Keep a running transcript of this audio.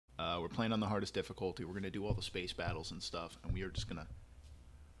We're playing on the hardest difficulty. We're going to do all the space battles and stuff, and we are just going to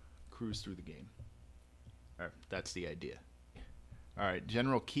cruise through the game. Alright, that's the idea. Alright,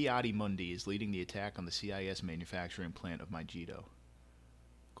 General Kiadi Mundi is leading the attack on the CIS manufacturing plant of Megiddo.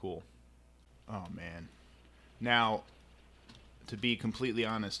 Cool. Oh, man. Now, to be completely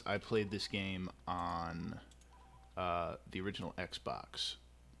honest, I played this game on the original Xbox.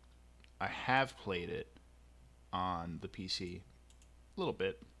 I have played it on the PC a little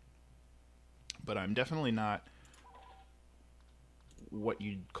bit, but I'm definitely not what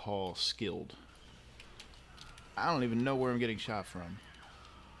you'd call skilled. I don't even know where I'm getting shot from.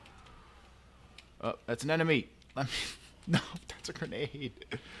 Oh, that's an enemy. Let me... No, that's a grenade.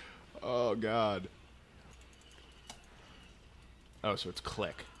 Oh, God. Oh, so it's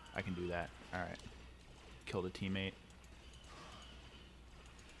click. I can do that. Alright. Killed a teammate.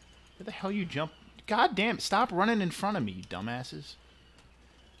 Where the hell you jump? God damn it. Stop running in front of me, you dumbasses.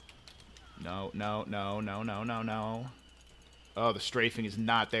 No, no, no, no, no, no, no. Oh, the strafing is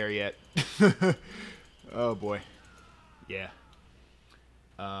not there yet. Oh, boy. Yeah.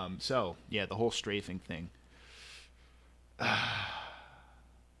 So, yeah, the whole strafing thing. I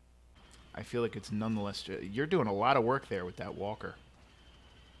feel like it's nonetheless... You're doing a lot of work there with that walker.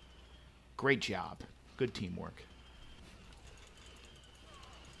 Great job. Good teamwork.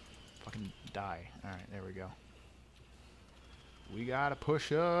 Fucking die. Alright, there we go. We gotta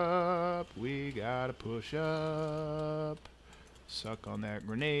push up. We gotta push up. Suck on that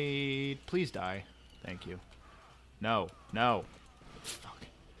grenade. Please die. Thank you. No. No. Fuck.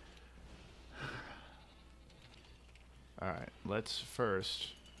 Alright, let's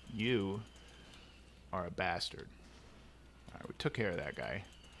first... You are a bastard. Alright, we took care of that guy.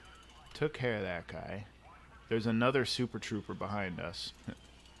 Took care of that guy. There's another super trooper behind us.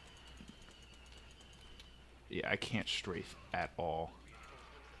 Yeah, I can't strafe at all.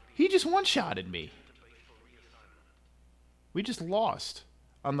 He just one-shotted me. We just lost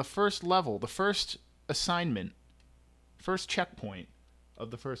on the first level, the first assignment, first checkpoint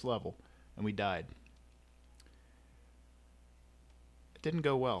of the first level, and we died. It didn't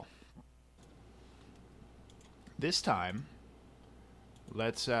go well. This time,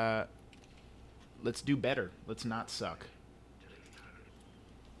 let's do better. Let's not suck.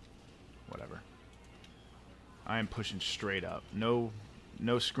 Whatever. I am pushing straight up. No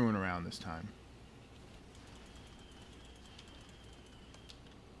screwing around this time.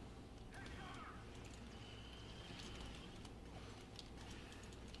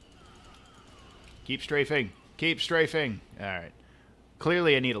 Keep strafing. Keep strafing. Alright.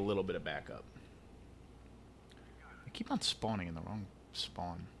 Clearly I need a little bit of backup. I keep on spawning in the wrong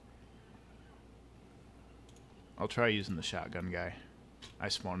spawn. I'll try using the shotgun guy. I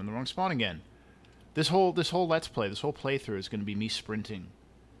spawned in the wrong spawn again. This whole let's play, this whole playthrough is going to be me sprinting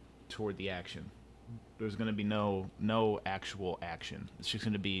toward the action. There's going to be no actual action. It's just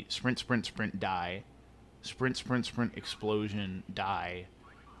going to be sprint, sprint, sprint, die. Sprint, sprint, sprint, explosion, die.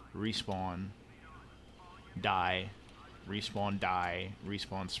 Respawn. Die. Respawn, die.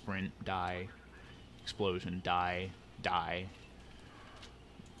 Respawn, sprint, die. Explosion, die. Die.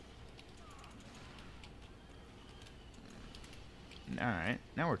 Alright,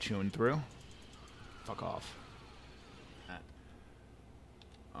 now we're chewing through. Fuck off.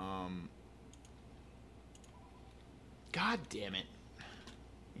 God damn it.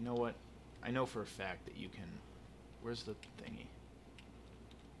 You know what? I know for a fact that you can... Where's the thingy?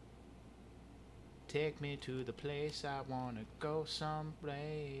 Take me to the place I wanna go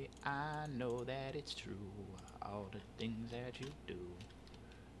someday. I know that it's true. All the things that you do.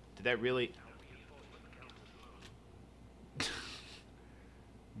 Did that really...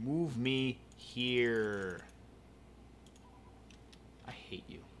 Move me here. I hate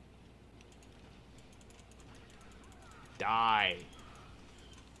you. Die.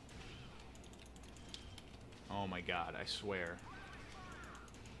 Oh my god, I swear.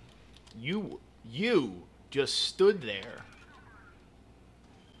 You just stood there.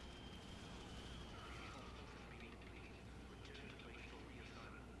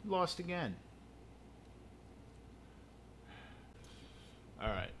 Lost again.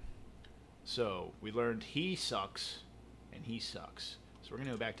 Alright. So, we learned he sucks, and he sucks. So we're going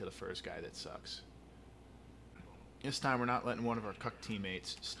to go back to the first guy that sucks. This time we're not letting one of our cuck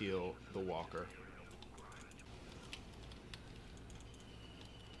teammates steal the walker.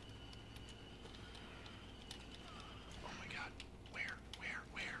 Oh my god. Where?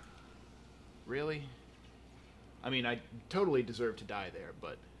 Really? I mean, I totally deserve to die there,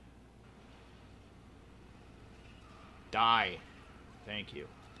 but... Die. Thank you.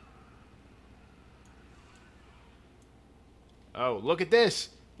 Oh, look at this!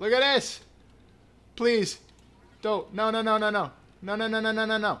 Look at this. Please. Don't. No, no, no, no, no. No, no, no, no, no,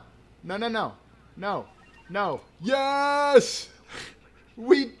 no, no. No, no, no. No. No. Yes!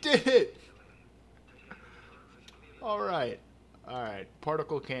 We did it! Alright. Alright.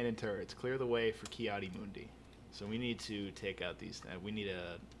 Particle cannon turrets. Clear the way for Kiadi Mundi. So we need to take out these. We need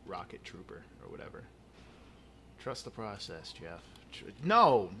a rocket trooper or whatever. Trust the process, Jeff.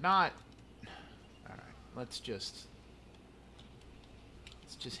 No, not. Alright. Let's just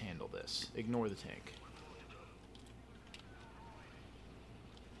handle this. Ignore the tank.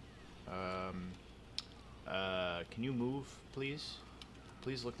 Can you move, please?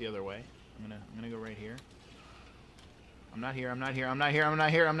 Please look the other way. I'm gonna go right here. I'm not here. I'm not here. I'm not here. I'm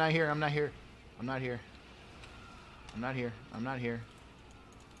not here. I'm not here. I'm not here. I'm not here. I'm not here. I'm not here.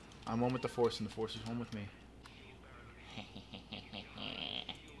 I'm one with the Force, and the Force is one with me.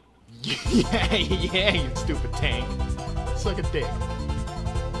 Yeah, yeah, you stupid tank. Suck a dick.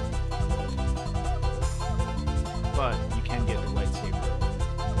 But you can get the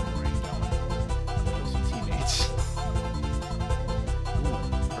lightsaber range on. Kill some teammates. Ooh,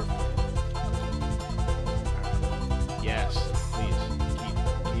 perfect. Alright. Yes, please.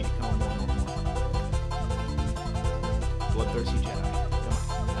 Keep. Come on, more. Bloodthirsty Jedi.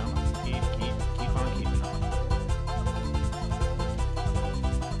 Come on. Keep on keeping on.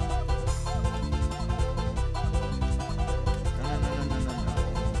 No.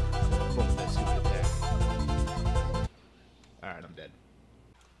 Boom, that stupid attack. Alright, I'm dead.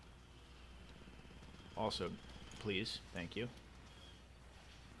 Also, please, thank you.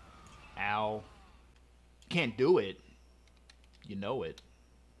 Ow. Can't do it. You know it.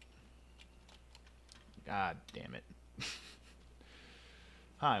 God damn it.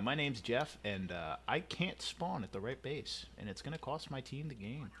 Hi, my name's Jeff, and I can't spawn at the right base, and it's gonna cost my team the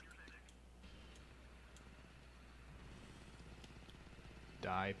game.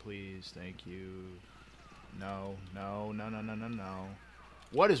 Die, please. Thank you. No.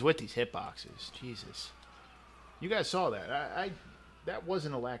 What is with these hitboxes? Jesus. You guys saw that. That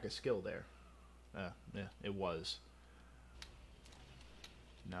wasn't a lack of skill there. Yeah, it was.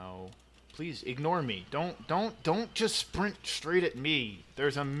 No. Please ignore me. Don't just sprint straight at me.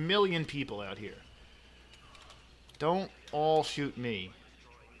 There's a million people out here. Don't all shoot me.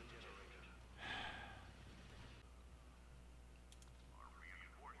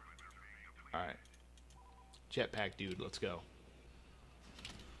 Alright. Jetpack dude, let's go.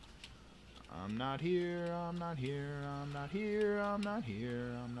 I'm not here, I'm not here, I'm not here, I'm not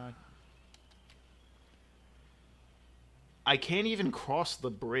here, I'm not... I can't even cross the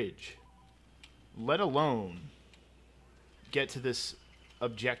bridge, let alone get to this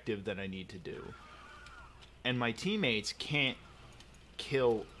objective that I need to do. And my teammates can't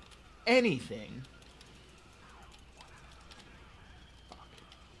kill anything.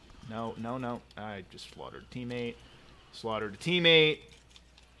 No. I just slaughtered a teammate. Slaughtered a teammate.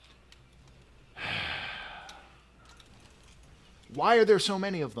 Why are there so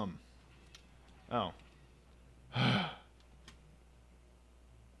many of them? Oh.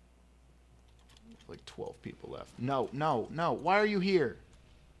 Like 12 people left. No. Why are you here?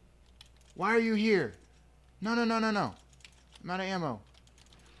 Why are you here? No. I'm out of ammo.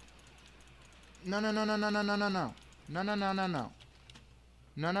 No. No.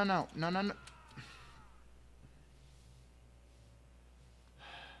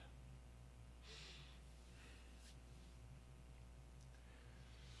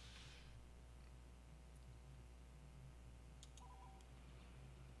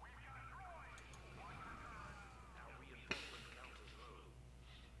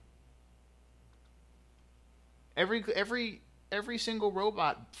 Every single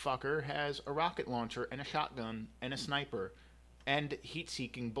robot fucker has a rocket launcher and a shotgun and a sniper and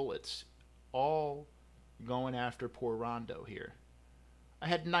heat-seeking bullets, all going after poor Rondo here. I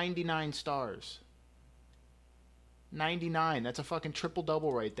had 99 stars. 99. That's a fucking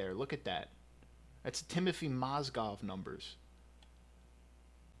triple-double right there. Look at that. That's Timothy Mozgov numbers.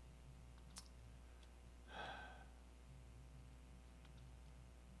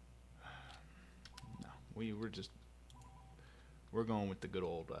 No, we're going with the good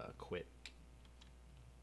old quit.